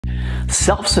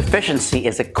Self-sufficiency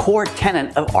is a core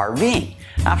tenet of RVing.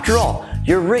 After all,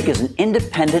 your rig is an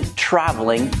independent,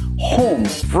 traveling home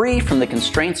free from the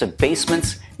constraints of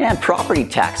basements and property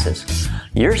taxes.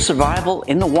 Your survival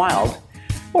in the wild,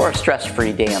 or a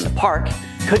stress-free day on the park,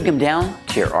 could come down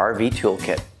to your RV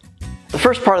toolkit. The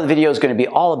first part of the video is going to be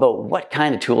all about what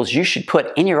kind of tools you should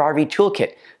put in your RV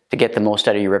toolkit to get the most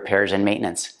out of your repairs and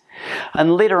maintenance.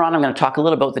 And later on, I'm going to talk a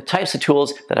little about the types of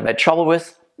tools that I've had trouble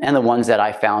with and the ones that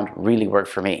I found really work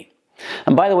for me.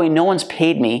 And by the way, no one's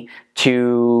paid me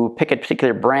to pick a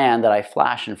particular brand that I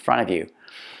flash in front of you.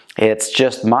 It's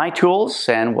just my tools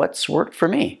and what's worked for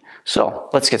me. So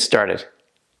let's get started.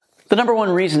 The number one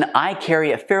reason I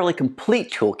carry a fairly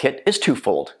complete toolkit is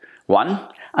twofold. One,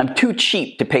 I'm too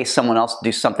cheap to pay someone else to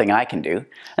do something I can do.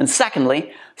 And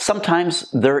secondly,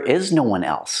 sometimes there is no one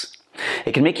else.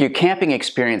 It can make your camping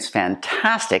experience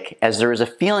fantastic, as there is a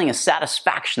feeling of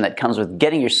satisfaction that comes with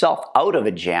getting yourself out of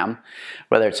a jam,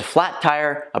 whether it's a flat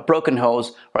tire, a broken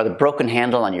hose, or the broken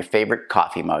handle on your favorite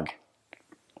coffee mug.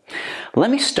 Let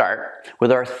me start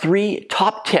with our 3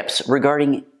 top tips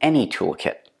regarding any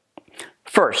toolkit.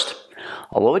 First,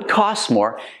 although it costs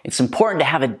more, it's important to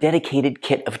have a dedicated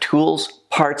kit of tools,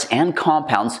 parts, and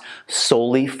compounds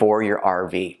solely for your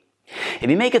RV. If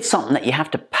you make it something that you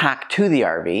have to pack to the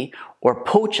RV or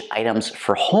poach items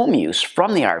for home use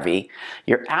from the RV,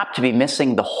 you're apt to be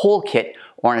missing the whole kit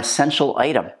or an essential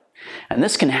item. And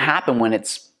this can happen when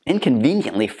it's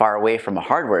inconveniently far away from a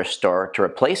hardware store to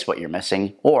replace what you're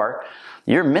missing, or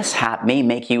your mishap may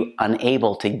make you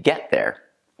unable to get there.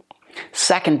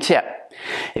 Second tip.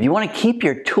 If you want to keep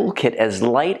your toolkit as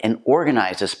light and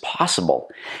organized as possible,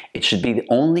 it should be the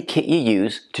only kit you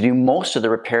use to do most of the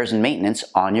repairs and maintenance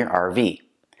on your RV.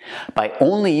 By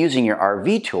only using your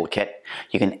RV toolkit,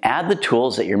 you can add the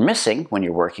tools that you're missing when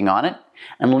you're working on it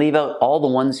and leave out all the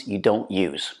ones you don't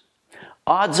use.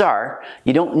 Odds are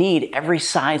you don't need every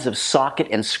size of socket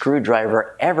and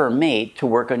screwdriver ever made to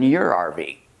work on your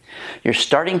RV. Your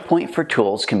starting point for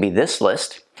tools can be this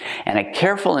list and a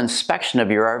careful inspection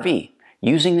of your RV,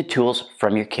 using the tools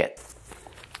from your kit.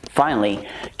 Finally,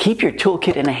 keep your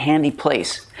toolkit in a handy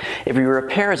place. If your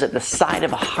repair is at the side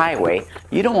of a highway,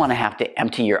 you don't want to have to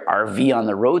empty your RV on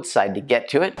the roadside to get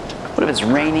to it. What if it's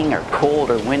raining or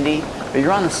cold or windy, or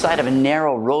you're on the side of a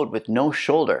narrow road with no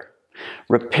shoulder?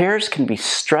 Repairs can be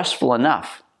stressful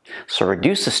enough, so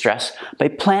reduce the stress by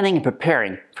planning and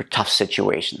preparing for tough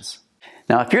situations.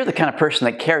 Now, if you're the kind of person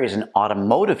that carries an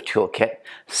automotive toolkit,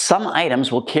 some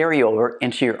items will carry over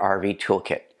into your RV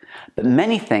toolkit. But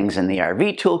many things in the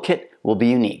RV toolkit will be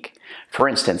unique. For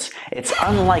instance, it's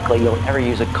unlikely you'll ever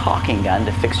use a caulking gun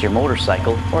to fix your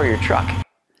motorcycle or your truck.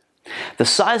 The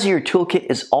size of your toolkit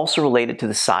is also related to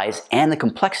the size and the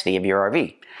complexity of your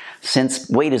RV. Since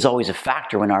weight is always a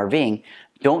factor when RVing,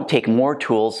 don't take more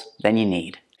tools than you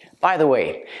need. By the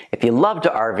way, if you love to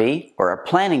RV or are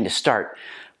planning to start,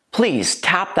 please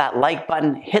tap that like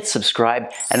button, hit subscribe,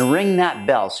 and ring that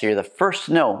bell so you're the first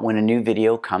to know when a new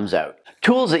video comes out.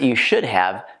 Tools that you should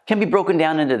have can be broken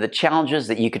down into the challenges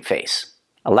that you could face.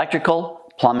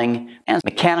 Electrical, plumbing, and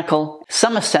mechanical.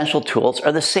 Some essential tools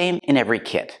are the same in every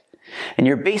kit. In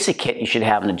your basic kit, you should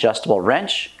have an adjustable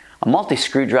wrench, a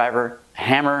multi-screwdriver, a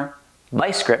hammer,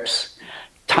 vice grips,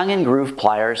 tongue and groove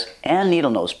pliers and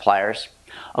needle nose pliers,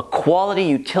 a quality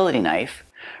utility knife,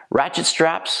 ratchet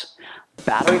straps,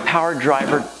 battery-powered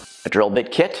driver, a drill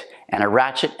bit kit, and a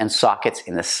ratchet and sockets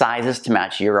in the sizes to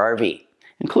match your RV,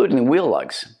 including the wheel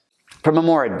lugs. From a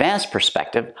more advanced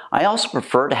perspective, I also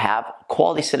prefer to have a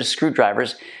quality set of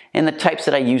screwdrivers in the types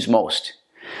that I use most.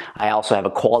 I also have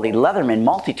a quality Leatherman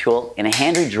multi-tool in a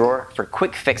handy drawer for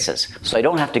quick fixes, so I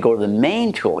don't have to go to the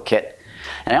main toolkit,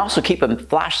 and I also keep a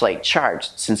flashlight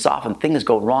charged, since often things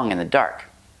go wrong in the dark.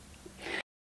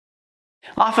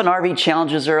 Often RV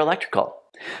challenges are electrical.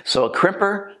 So a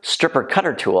crimper, stripper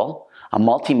cutter tool, a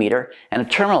multimeter, and a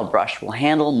terminal brush will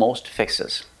handle most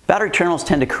fixes. Battery terminals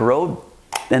tend to corrode,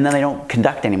 and then they don't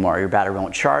conduct anymore. Your battery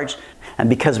won't charge. And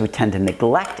because we tend to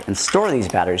neglect and store these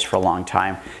batteries for a long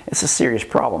time, it's a serious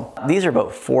problem. These are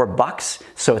about $4,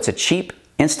 so it's a cheap,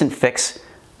 instant fix.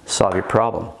 Solve your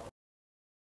problem.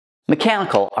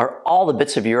 Mechanical are all the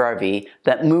bits of your RV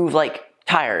that move, like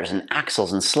tires and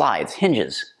axles and slides,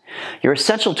 hinges. Your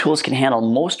essential tools can handle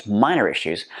most minor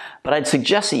issues, but I'd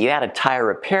suggest that you add a tire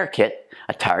repair kit,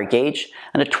 a tire gauge,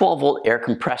 and a 12-volt air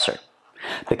compressor.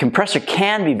 The compressor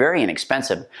can be very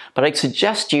inexpensive, but I'd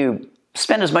suggest you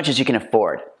spend as much as you can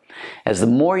afford, as the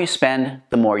more you spend,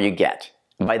 the more you get.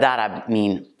 By that I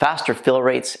mean faster fill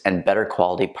rates and better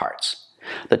quality parts.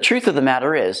 The truth of the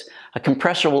matter is, a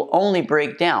compressor will only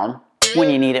break down when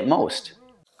you need it most.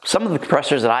 Some of the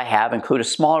compressors that I have include a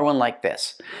smaller one like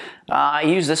this. I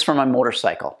use this for my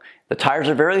motorcycle. The tires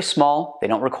are very small, they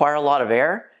don't require a lot of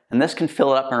air, and this can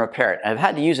fill it up and repair it. I've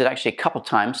had to use it actually a couple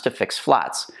times to fix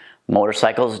flats.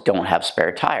 Motorcycles don't have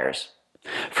spare tires.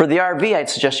 For the RV, I'd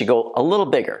suggest you go a little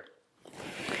bigger.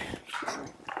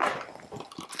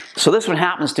 So this one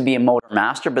happens to be a Motor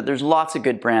Master, but there's lots of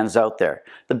good brands out there.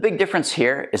 The big difference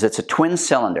here is it's a twin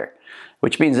cylinder,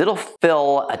 which means it'll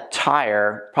fill a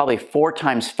tire probably 4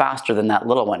 times faster than that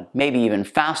little one, maybe even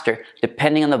faster,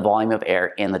 depending on the volume of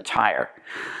air in the tire.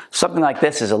 Something like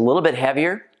this is a little bit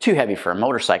heavier, too heavy for a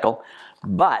motorcycle,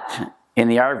 but in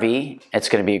the RV, it's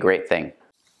going to be a great thing.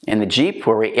 In the Jeep,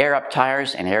 where we air up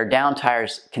tires and air down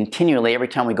tires continually every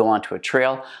time we go onto a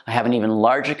trail, I have an even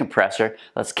larger compressor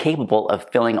that's capable of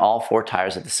filling all 4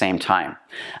 tires at the same time.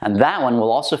 And that one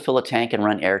will also fill a tank and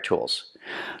run air tools.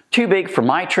 Too big for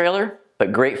my trailer,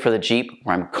 but great for the Jeep,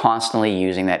 where I'm constantly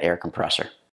using that air compressor.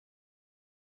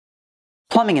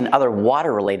 Plumbing and other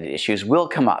water-related issues will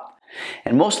come up,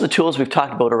 and most of the tools we've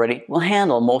talked about already will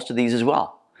handle most of these as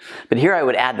well. But here I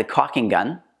would add the caulking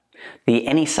gun, the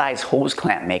any size hose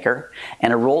clamp maker,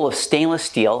 and a roll of stainless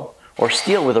steel or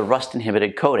steel with a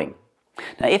rust-inhibited coating.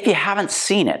 Now, if you haven't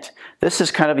seen it, this is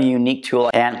kind of a unique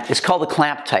tool, and it's called the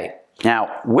clamp type.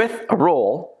 Now, with a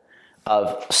roll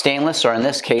of stainless, or in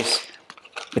this case,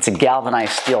 it's a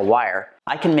galvanized steel wire,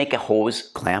 I can make a hose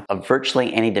clamp of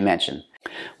virtually any dimension.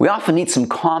 We often need some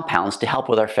compounds to help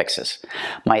with our fixes.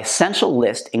 My essential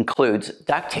list includes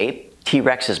duct tape,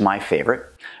 T-Rex is my favorite,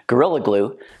 Gorilla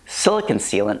Glue, silicone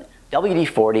sealant,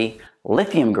 WD-40,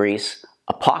 lithium grease,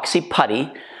 epoxy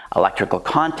putty, electrical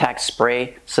contact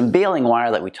spray, some baling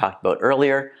wire that we talked about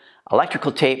earlier,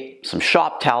 electrical tape, some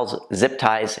shop towels, zip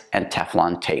ties, and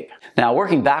Teflon tape. Now,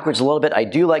 working backwards a little bit, I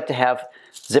do like to have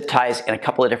zip ties in a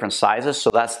couple of different sizes,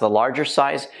 so that's the larger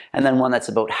size, and then one that's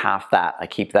about half that. I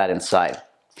keep that inside.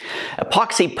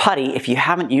 Epoxy putty, if you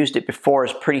haven't used it before,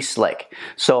 is pretty slick.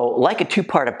 So like a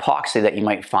 2-part epoxy that you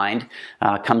might find,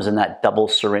 comes in that double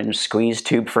syringe squeeze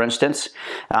tube, for instance,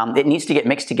 it needs to get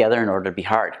mixed together in order to be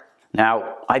hard.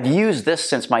 Now, I've used this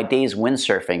since my days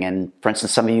windsurfing, and for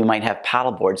instance, some of you might have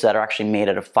paddle boards that are actually made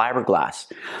out of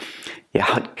fiberglass. You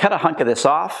cut a hunk of this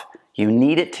off, you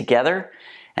knead it together,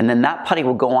 and then that putty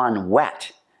will go on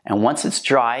wet. And once it's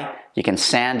dry, you can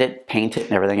sand it, paint it,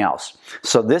 and everything else.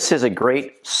 So this is a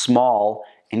great, small,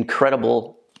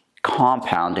 incredible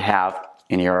compound to have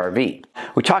in your RV.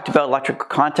 We talked about electrical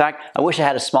contact. I wish I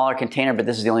had a smaller container, but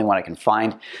this is the only one I can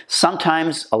find.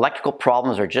 Sometimes electrical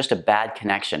problems are just a bad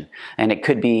connection, and it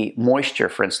could be moisture,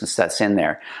 for instance, that's in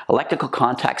there. Electrical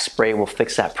contact spray will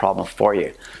fix that problem for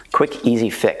you. Quick, easy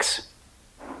fix.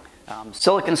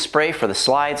 Silicone spray for the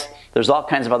slides. There's all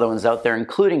kinds of other ones out there,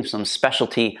 including some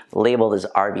specialty labeled as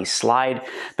RV Slide,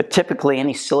 but typically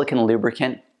any silicone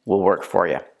lubricant will work for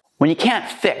you. When you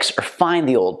can't fix or find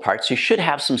the old parts, you should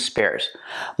have some spares.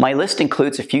 My list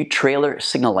includes a few trailer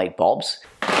signal light bulbs,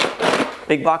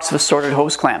 big box of assorted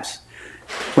hose clamps.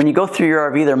 When you go through your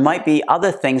RV, there might be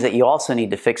other things that you also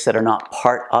need to fix that are not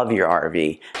part of your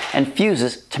RV, and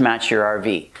fuses to match your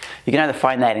RV. You can either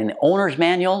find that in the owner's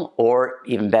manual, or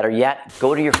even better yet,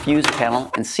 go to your fuse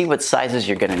panel and see what sizes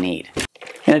you're going to need.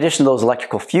 In addition to those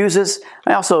electrical fuses,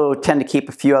 I also tend to keep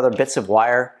a few other bits of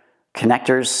wire,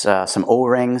 connectors, some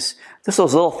O-rings, just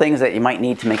those little things that you might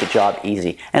need to make a job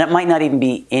easy. And it might not even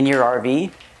be in your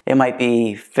RV. It might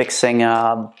be fixing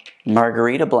a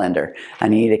margarita blender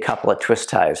and you need a couple of twist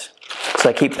ties. So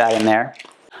I keep that in there.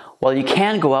 Well, you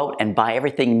can go out and buy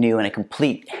everything new in a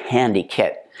complete handy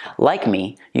kit. Like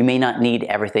me, you may not need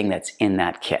everything that's in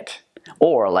that kit.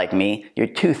 Or like me, you're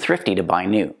too thrifty to buy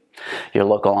new. Your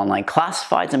local online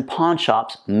classifieds and pawn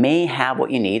shops may have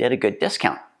what you need at a good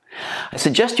discount. I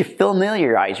suggest you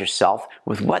familiarize yourself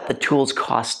with what the tools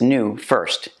cost new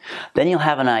first. Then you'll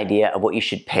have an idea of what you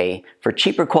should pay for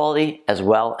cheaper quality as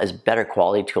well as better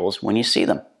quality tools when you see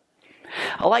them.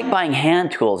 I like buying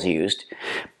hand tools used,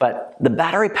 but the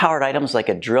battery-powered items like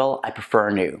a drill I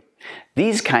prefer new.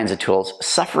 These kinds of tools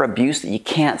suffer abuse that you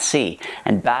can't see,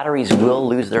 and batteries will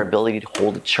lose their ability to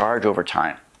hold a charge over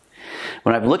time.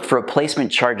 When I've looked for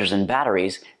replacement chargers and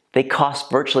batteries, they cost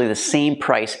virtually the same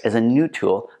price as a new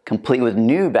tool, complete with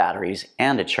new batteries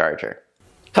and a charger.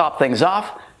 Top things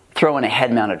off, throw in a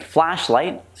head-mounted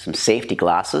flashlight, some safety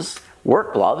glasses,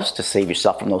 work gloves to save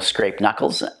yourself from those scraped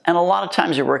knuckles, and a lot of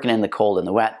times you're working in the cold and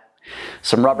the wet,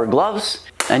 some rubber gloves,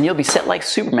 and you'll be set like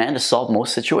Superman to solve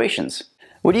most situations.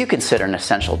 What do you consider an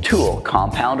essential tool,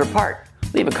 compound, or part?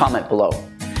 Leave a comment below.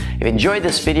 If you enjoyed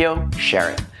this video, share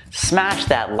it. Smash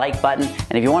that like button,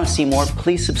 and if you want to see more,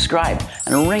 please subscribe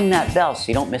and ring that bell so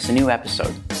you don't miss a new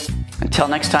episode. Until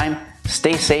next time,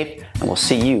 Stay safe, and we'll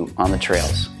see you on the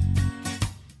trails.